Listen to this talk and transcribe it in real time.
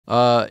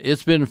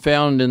It's been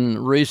found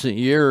in recent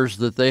years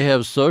that they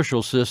have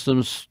social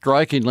systems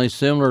strikingly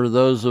similar to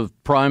those of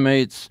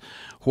primates,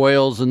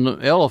 whales,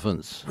 and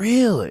elephants.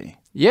 Really?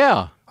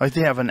 Yeah. Like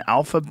they have an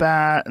alpha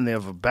bat and they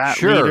have a bat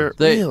Sure. leader?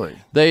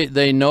 Really?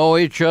 They know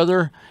each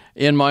other.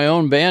 In my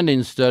own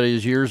banding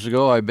studies years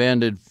ago, I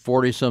banded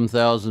 40-some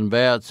thousand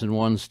bats in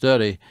one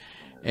study.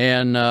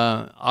 And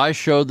I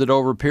showed that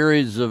over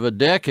periods of a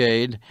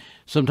decade,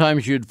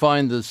 sometimes you'd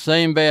find the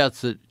same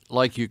bats that,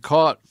 like you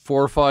caught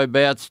 4 or 5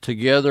 bats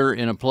together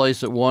in a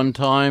place at one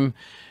time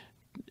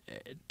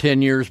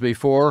 10 years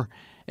before,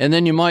 and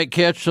then you might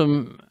catch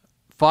them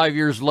 5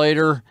 years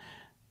later,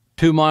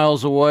 2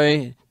 miles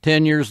away,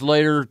 10 years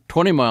later,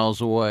 20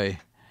 miles away,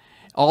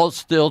 all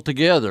still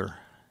together.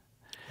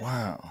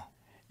 Wow.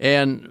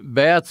 And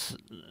bats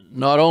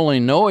not only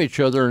know each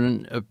other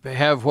and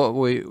have what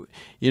we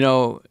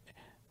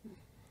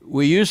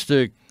used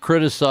to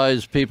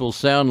criticize people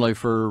soundly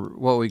for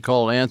what we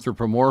call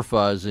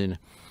anthropomorphizing,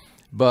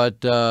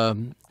 but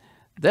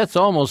that's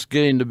almost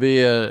getting to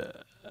be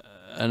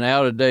an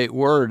out-of-date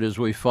word as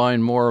we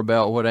find more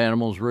about what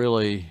animals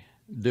really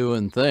do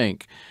and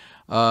think.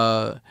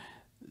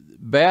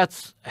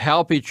 Bats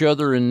help each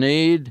other in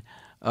need.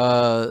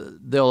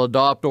 They'll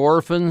adopt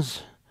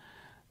orphans.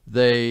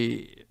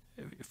 They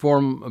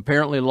form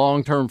apparently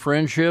long-term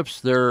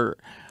friendships. There are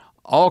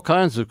all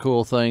kinds of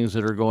cool things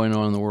that are going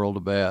on in the world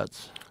of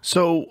bats.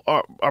 So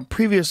our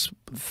previous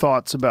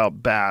thoughts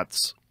about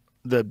bats,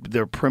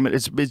 they're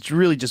primitive, it's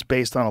really just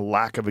based on a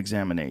lack of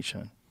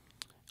examination.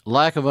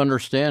 Lack of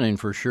understanding,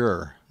 for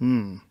sure.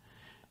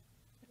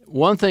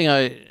 One thing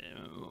I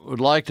would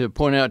like to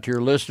point out to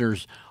your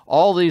listeners,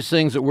 all these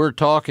things that we're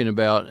talking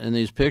about and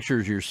these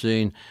pictures you're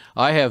seeing,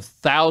 I have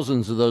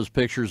thousands of those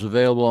pictures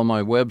available on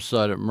my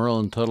website at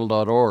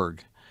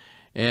merlintuttle.org.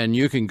 And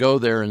you can go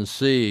there and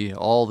see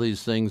all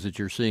these things that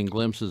you're seeing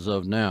glimpses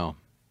of now.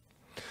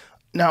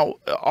 Now,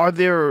 are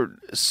there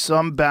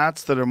some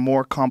bats that are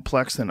more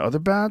complex than other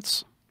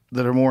bats,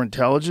 that are more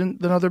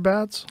intelligent than other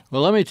bats?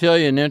 Well, let me tell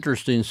you an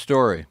interesting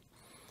story.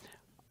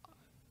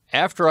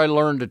 After I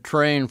learned to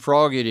train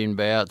frog-eating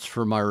bats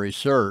for my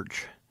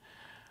research,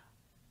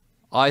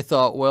 I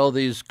thought, well,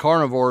 these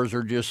carnivores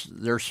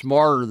they're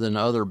smarter than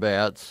other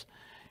bats.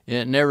 And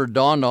it never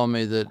dawned on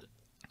me that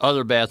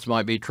other bats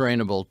might be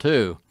trainable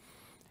too,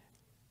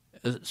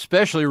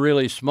 especially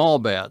really small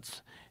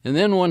bats. And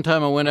then one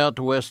time I went out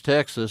to West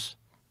Texas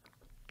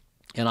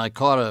and I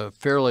caught a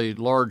fairly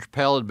large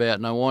pallid bat,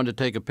 and I wanted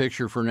to take a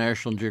picture for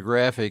National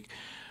Geographic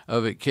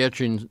of it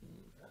catching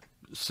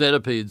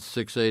centipedes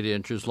 6-8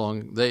 inches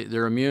long.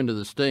 They're immune to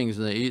the stings,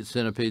 and they eat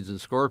centipedes and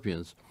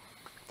scorpions.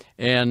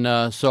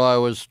 And so I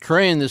was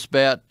training this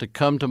bat to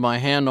come to my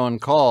hand on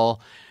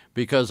call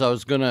because I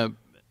was going to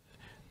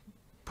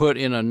put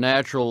in a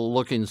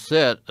natural-looking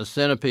set a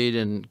centipede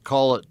and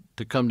call it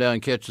to come down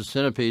and catch the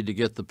centipede to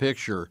get the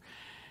picture.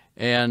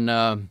 And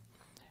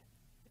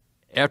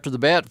after the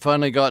bat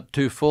finally got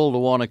too full to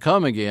want to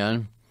come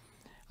again,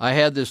 I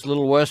had this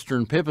little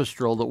western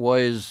pipistrelle that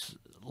weighs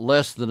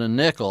less than a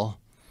nickel,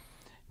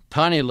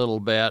 tiny little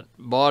bat,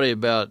 body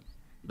about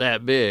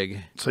that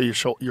big. So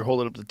you're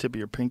holding up the tip of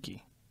your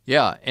pinky.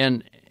 Yeah,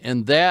 and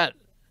that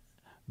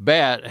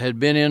bat had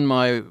been in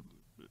my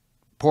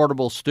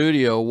portable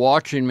studio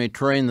watching me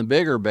train the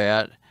bigger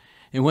bat,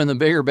 and when the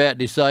bigger bat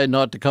decided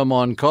not to come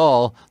on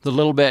call, the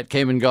little bat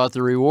came and got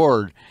the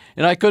reward.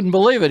 And I couldn't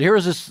believe it. Here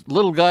was this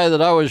little guy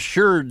that I was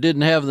sure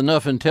didn't have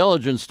enough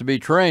intelligence to be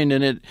trained,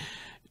 and it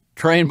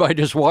trained by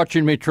just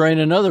watching me train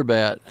another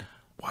bat.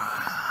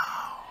 Wow.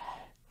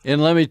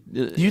 And let me...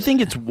 Do you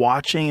think it's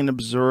watching and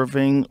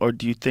observing, or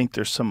do you think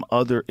there's some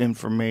other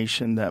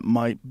information that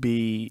might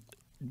be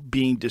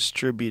being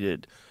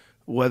distributed,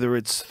 whether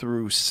it's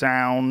through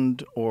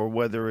sound or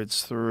whether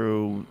it's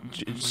through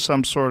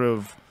some sort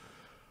of,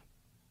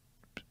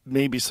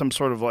 maybe some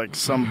sort of like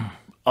some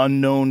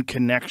unknown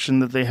connection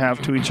that they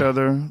have to each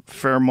other,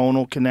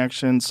 pheromonal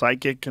connection,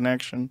 psychic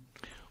connection?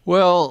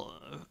 Well,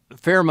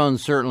 pheromones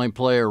certainly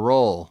play a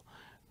role,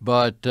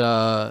 but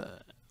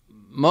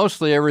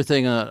mostly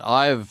everything that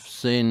I've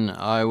seen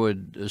I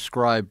would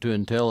ascribe to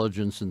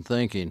intelligence and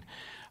thinking.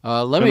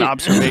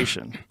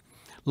 Observation.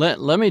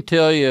 Let me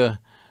tell you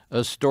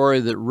a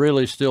story that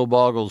really still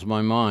boggles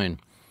my mind.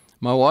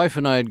 My wife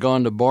and I had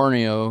gone to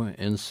Borneo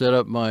and set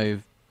up my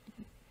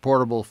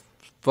portable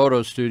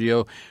photo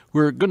studio.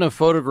 We were going to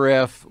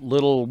photograph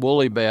little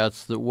woolly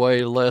bats that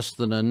weigh less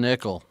than a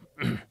nickel.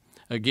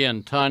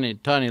 Again, tiny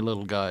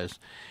little guys.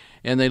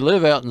 And they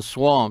live out in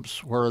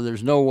swamps where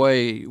there's no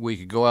way we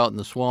could go out in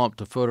the swamp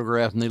to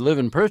photograph, and they live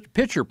in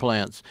pitcher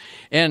plants.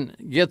 And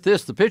get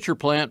this, the pitcher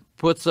plant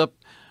puts up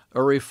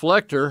a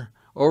reflector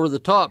over the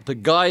top to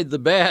guide the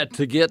bat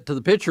to get to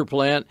the pitcher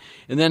plant,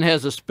 and then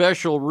has a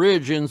special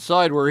ridge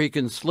inside where he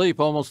can sleep,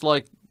 almost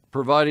like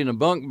providing a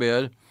bunk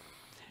bed.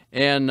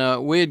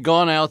 And we had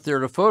gone out there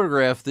to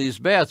photograph these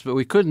bats, but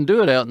we couldn't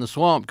do it out in the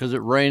swamp because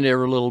it rained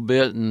every little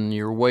bit, and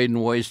you're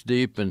wading waist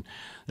deep, and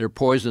there are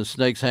poisonous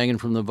snakes hanging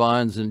from the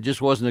vines, and it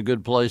just wasn't a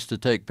good place to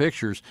take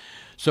pictures.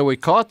 So we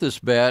caught this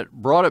bat,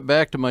 brought it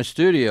back to my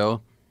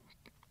studio,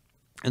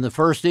 And the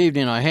first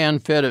evening, I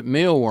hand-fed it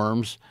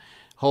mealworms,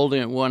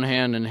 holding it one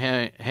hand and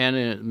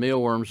handing it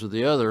mealworms with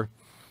the other.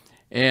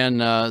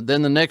 And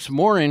then the next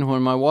morning,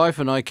 when my wife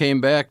and I came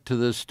back to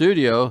the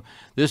studio,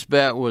 this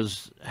bat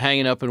was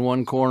hanging up in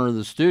one corner of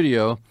the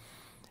studio,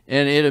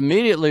 and it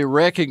immediately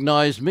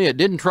recognized me. It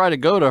didn't try to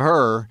go to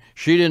her.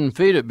 She didn't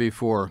feed it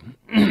before.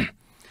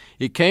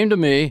 It came to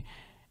me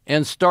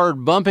and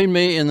started bumping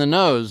me in the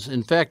nose.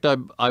 In fact,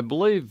 I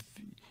believe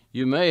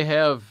you may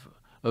have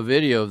a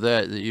video of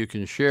that you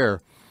can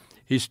share.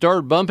 He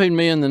started bumping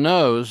me in the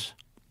nose,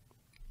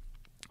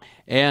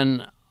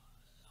 and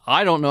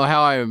I don't know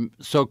how I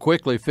so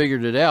quickly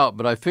figured it out,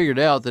 but I figured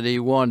out that he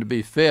wanted to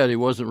be fed. He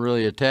wasn't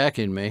really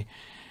attacking me.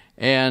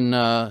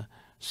 And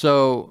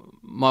so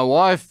my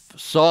wife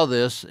saw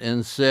this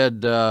and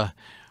said,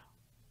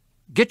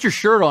 get your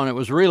shirt on. It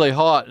was really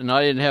hot, and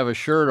I didn't have a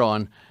shirt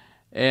on.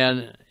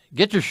 And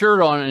get your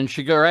shirt on, and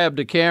she grabbed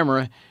the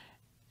camera.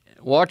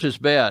 Watch this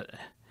bat.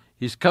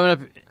 He's coming up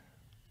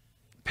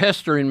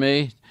pestering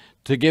me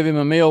to give him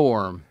a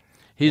mealworm.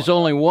 He's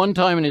only one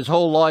time in his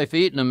whole life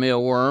eaten a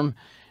mealworm,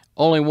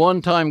 only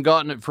one time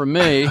gotten it from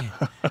me.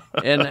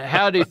 And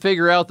how did he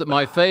figure out that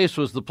my face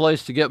was the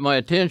place to get my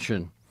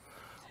attention?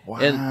 Wow.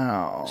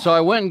 And so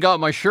I went and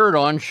got my shirt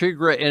on,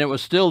 and it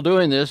was still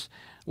doing this.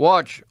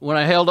 Watch, when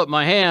I held up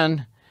my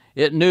hand,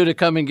 it knew to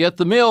come and get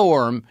the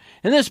mealworm.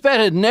 And this bat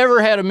had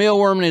never had a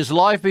mealworm in his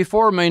life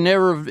before, may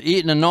never have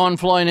eaten a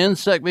non-flying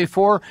insect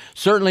before,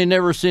 certainly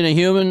never seen a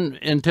human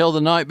until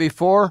the night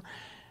before.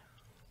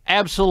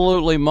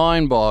 Absolutely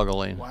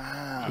mind-boggling.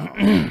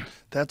 Wow.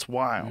 That's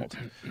wild.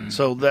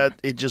 So that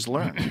it just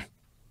learned.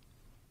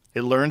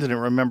 It learned and it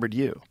remembered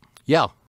you. Yeah.